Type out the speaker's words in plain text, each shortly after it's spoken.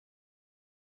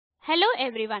Hello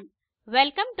everyone.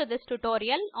 Welcome to this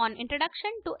tutorial on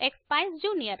Introduction to ExpEYES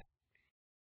Junior.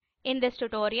 In this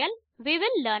tutorial, we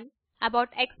will learn about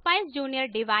ExpEYES Junior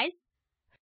device,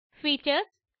 features,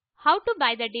 how to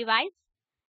buy the device,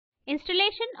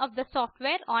 installation of the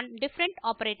software on different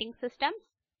operating systems.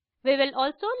 We will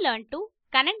also learn to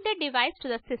connect the device to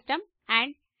the system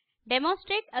and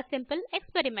demonstrate a simple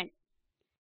experiment.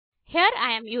 Here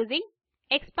I am using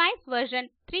ExpEYES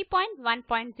version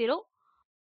 3.1.0,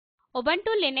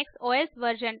 Ubuntu Linux OS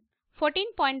version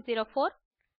 14.04,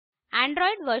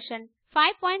 Android version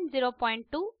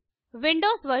 5.0.2,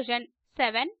 Windows version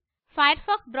 7,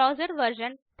 Firefox browser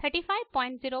version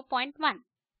 35.0.1.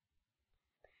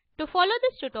 To follow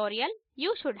this tutorial,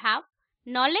 you should have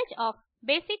knowledge of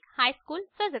basic high school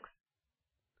physics.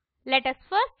 Let us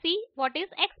first see what is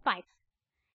ExpEYES.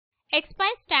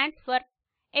 ExpEYES stands for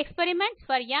Experiments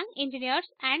for Young Engineers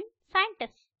and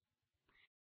Scientists.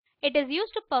 It is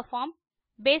used to perform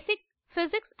basic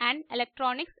physics and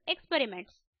electronics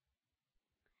experiments.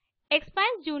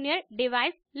 ExpEYES Junior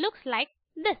device looks like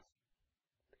this.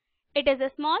 It is a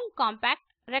small, compact,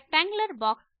 rectangular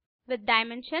box with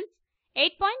dimensions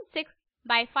 8.6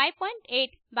 by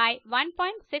 5.8 by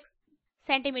 1.6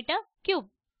 cm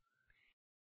cube.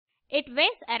 It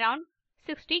weighs around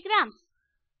 60 grams.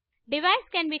 Device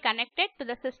can be connected to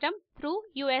the system through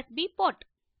USB port.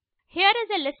 Here is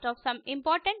a list of some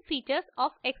important features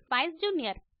of ExpEYES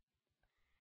Junior.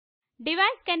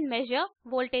 Device can measure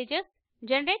voltages,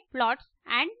 generate plots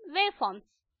and waveforms.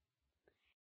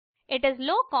 It is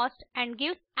low cost and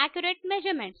gives accurate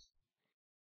measurements.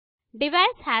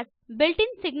 Device has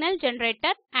built-in signal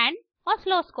generator and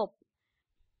oscilloscope.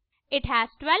 It has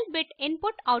 12-bit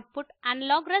input-output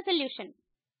analog resolution.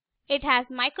 It has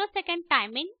microsecond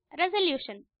timing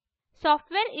resolution.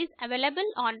 Software is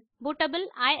available on bootable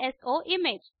ISO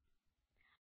image.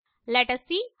 Let us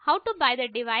see how to buy the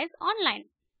device online.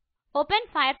 Open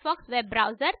Firefox web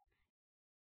browser.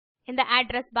 In the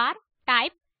address bar,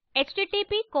 type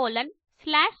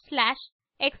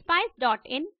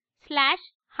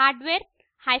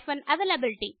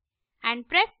http://expeyes.in/hardware-availability and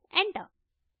press enter.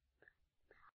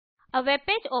 A web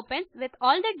page opens with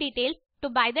all the details to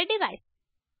buy the device.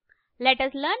 Let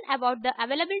us learn about the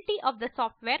availability of the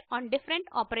software on different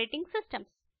operating systems.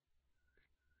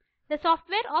 The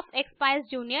software of ExpEYES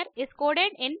Junior is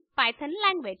coded in Python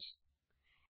language.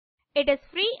 It is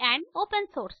free and open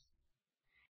source.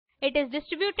 It is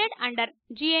distributed under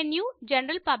GNU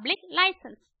General Public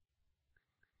License.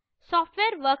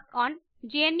 Software works on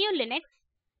GNU Linux,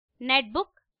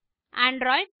 Netbook,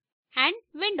 Android and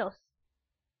Windows.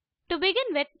 To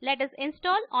begin with, let us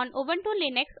install on Ubuntu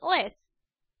Linux OS.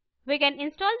 We can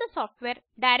install the software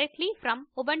directly from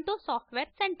Ubuntu Software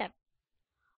Center.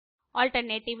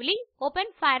 Alternatively, open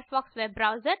Firefox web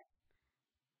browser.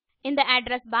 In the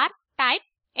address bar, type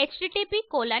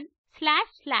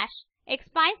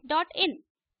http://expeyes.in.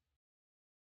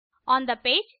 On the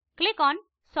page, click on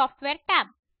Software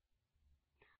tab.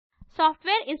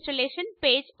 Software installation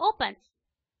page opens.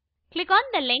 Click on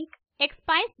the link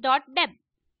expeyes.deb.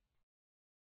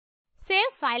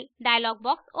 Save File dialog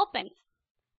box opens.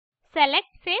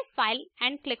 Select Save File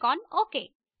and click on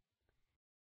OK.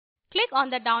 Click on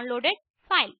the downloaded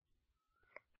file.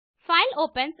 File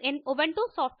opens in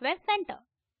Ubuntu Software Center.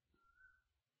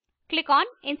 Click on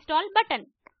Install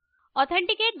button.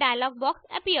 Authenticate dialog box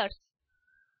appears.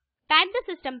 Type the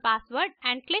system password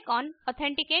and click on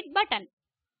Authenticate button.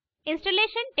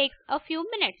 Installation takes a few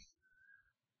minutes.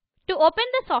 To open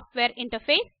the software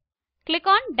interface, click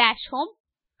on Dash Home.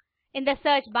 In the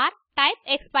search bar, type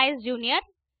ExpEYES Junior.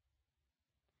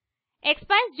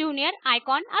 ExpEYES Junior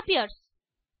icon appears.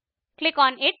 Click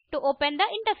on it to open the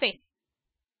interface.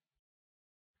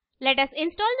 Let us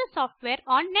install the software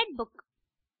on Netbook.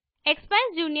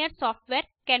 ExpEYES Junior software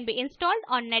can be installed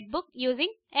on Netbook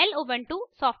using Ubuntu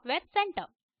Software Center.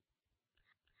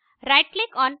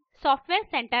 Right-click on Software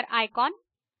Center icon.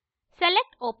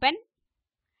 Select Open.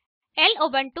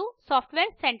 Ubuntu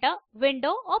Software Center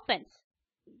window opens.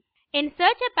 In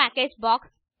Search a Package box,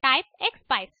 type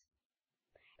ExpEYES.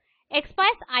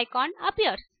 ExpEYES icon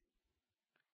appears.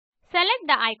 Select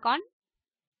the icon.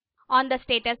 On the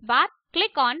status bar,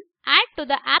 click on Add to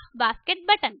the Apps Basket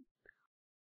button.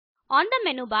 On the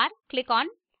menu bar, click on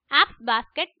Apps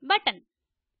Basket button.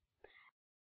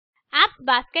 Apps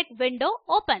Basket window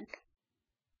opens.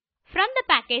 From the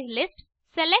package list,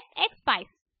 select ExpEYES.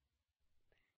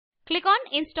 Click on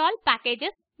Install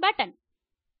Packages button.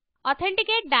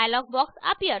 Authenticate dialog box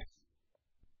appears.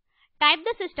 Type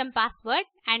the system password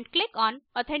and click on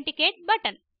Authenticate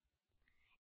button.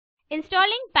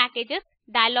 Installing Packages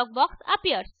dialog box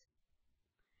appears.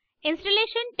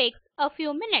 Installation takes a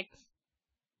few minutes.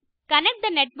 Connect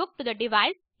the netbook to the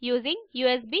device using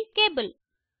USB cable.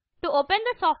 To open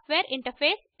the software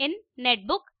interface in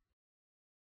Netbook,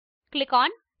 click on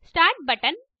Start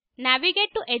button,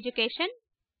 navigate to Education,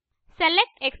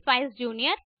 select ExpEYES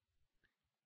Junior.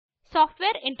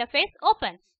 Software interface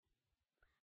opens.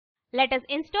 Let us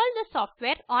install the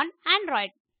software on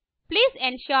Android. Please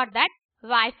ensure that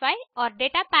Wi-Fi or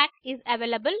data pack is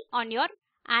available on your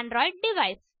Android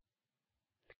device.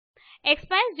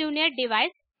 ExpEYES Junior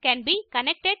device can be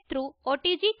connected through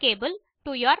OTG cable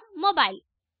to your mobile.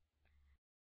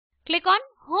 Click on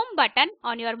Home button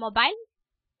on your mobile.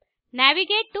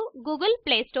 Navigate to Google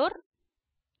Play Store.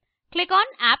 Click on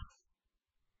Apps.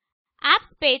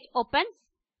 Apps page opens.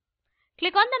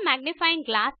 Click on the magnifying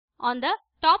glass on the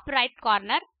top right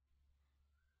corner.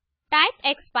 Type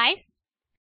ExpEYES.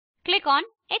 Click on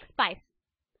ExpEYES.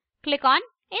 Click on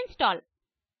Install.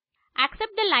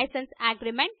 Accept the license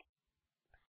agreement.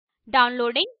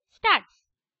 Downloading starts.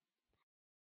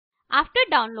 After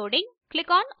downloading, click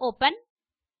on Open.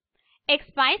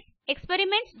 ExpEYES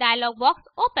Experiments dialog box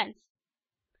opens.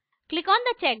 Click on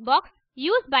the checkbox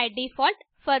Use by default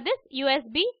for this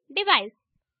USB device.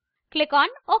 Click on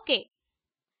OK.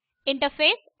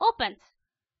 Interface opens.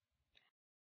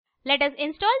 Let us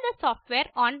install the software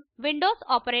on Windows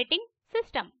operating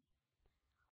system.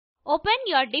 Open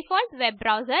your default web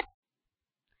browser.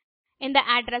 In the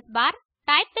address bar,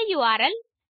 type the URL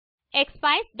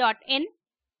expeyes.in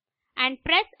and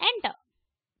press enter.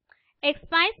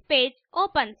 ExpEYES page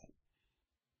opens.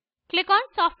 Click on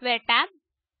Software tab.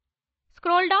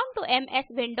 Scroll down to MS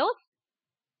Windows.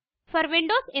 For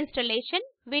Windows installation,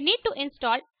 we need to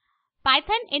install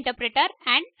Python interpreter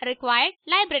and required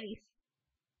libraries.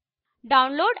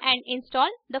 Download and install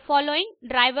the following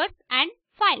drivers and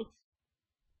files.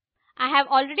 I have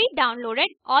already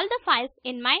downloaded all the files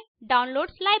in my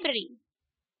Downloads library.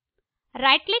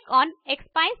 Right-click on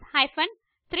ExpEYES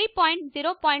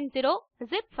 3.0.0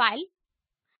 zip file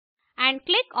and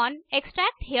click on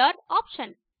Extract Here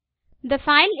option. The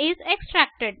file is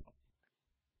extracted.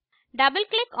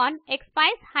 Double-click on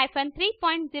ExpEYES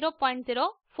 3.0.0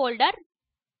 folder.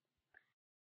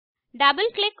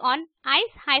 Double-click on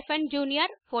EYES Junior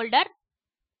folder.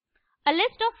 A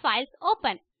list of files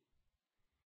open.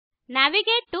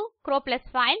 Navigate to Croplus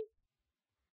file.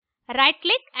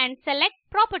 Right-click and select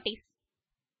Properties.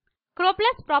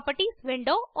 Croplus Properties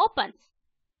window opens.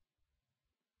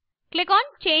 Click on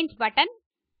Change button.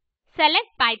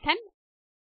 Select Python.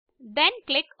 Then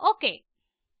click OK.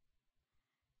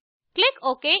 Click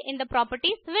OK in the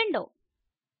Properties window.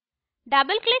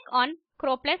 Double-click on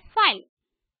Croplus file.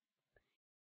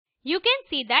 You can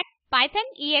see that Python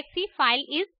exe file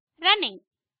is running.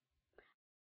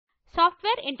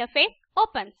 Software interface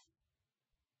opens.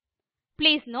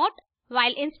 Please note,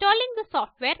 while installing the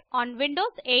software on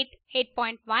Windows 8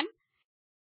 8.1,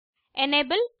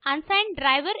 enable unsigned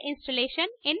driver installation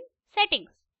in Settings.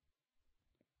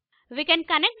 We can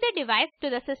connect the device to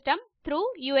the system through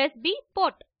USB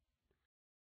port.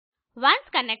 Once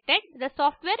connected, the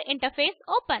software interface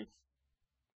opens.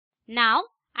 Now,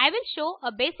 I will show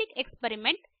a basic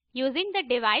experiment using the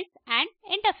device and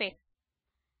interface.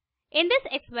 In this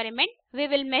experiment, we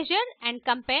will measure and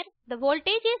compare the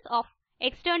voltages of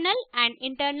external and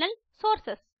internal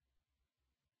sources.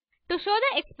 To show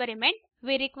the experiment,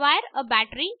 we require a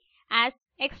battery as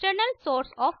external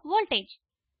source of voltage.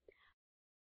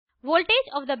 Voltage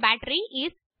of the battery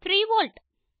is 3 volt.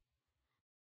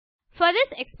 For this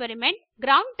experiment,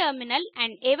 ground terminal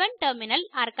and A1 terminal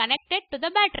are connected to the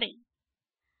battery.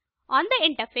 On the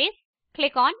interface,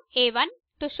 click on A1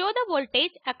 to show the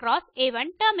voltage across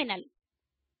A1 terminal.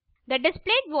 The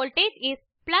displayed voltage is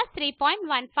plus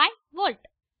 3.15 volt.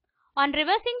 On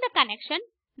reversing the connection,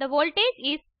 the voltage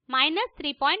is minus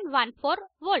 3.14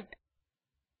 volt.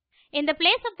 In the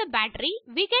place of the battery,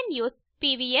 we can use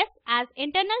PVS as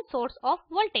internal source of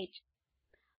voltage.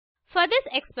 For this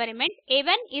experiment,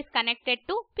 A1 is connected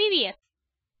to PVS.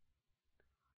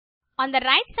 On the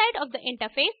right side of the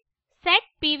interface, set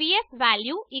PVS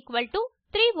value equal to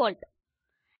 3 volt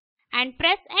and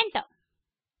press enter.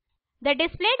 The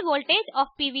displayed voltage of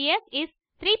PVS is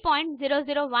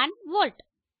 3.001 volt.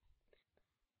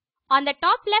 On the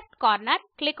top left corner,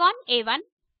 click on A1.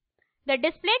 The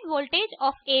displayed voltage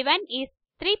of A1 is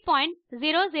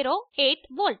 3.008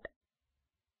 volt.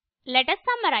 Let us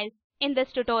summarize. In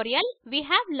this tutorial, we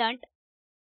have learnt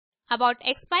about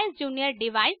ExpEYES Junior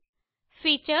device,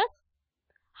 features,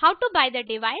 how to buy the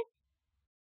device,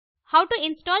 how to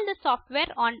install the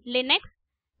software on Linux,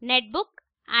 Netbook,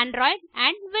 Android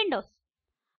and Windows,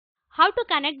 how to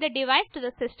connect the device to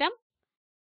the system,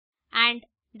 and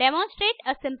demonstrate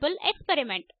a simple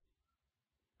experiment.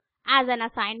 As an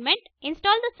assignment,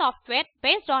 install the software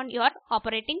based on your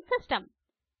operating system.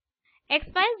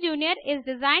 ExpEYES Junior is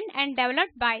designed and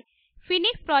developed by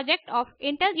Phoenix project of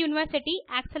Intel University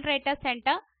Accelerator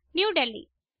Center, New Delhi.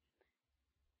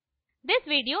 This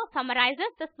video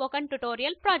summarizes the spoken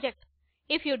tutorial project.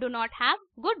 If you do not have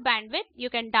good bandwidth, you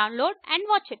can download and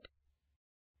watch it.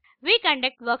 We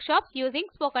conduct workshops using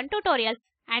spoken tutorials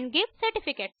and give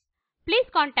certificates. Please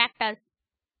contact us.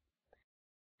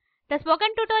 The Spoken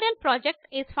Tutorial project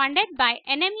is funded by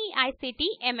NMEICT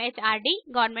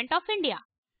MHRD, Government of India.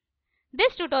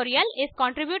 This tutorial is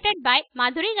contributed by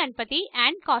Madhuri Ganpati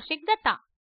and Kaushik Datta.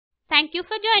 Thank you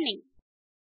for joining.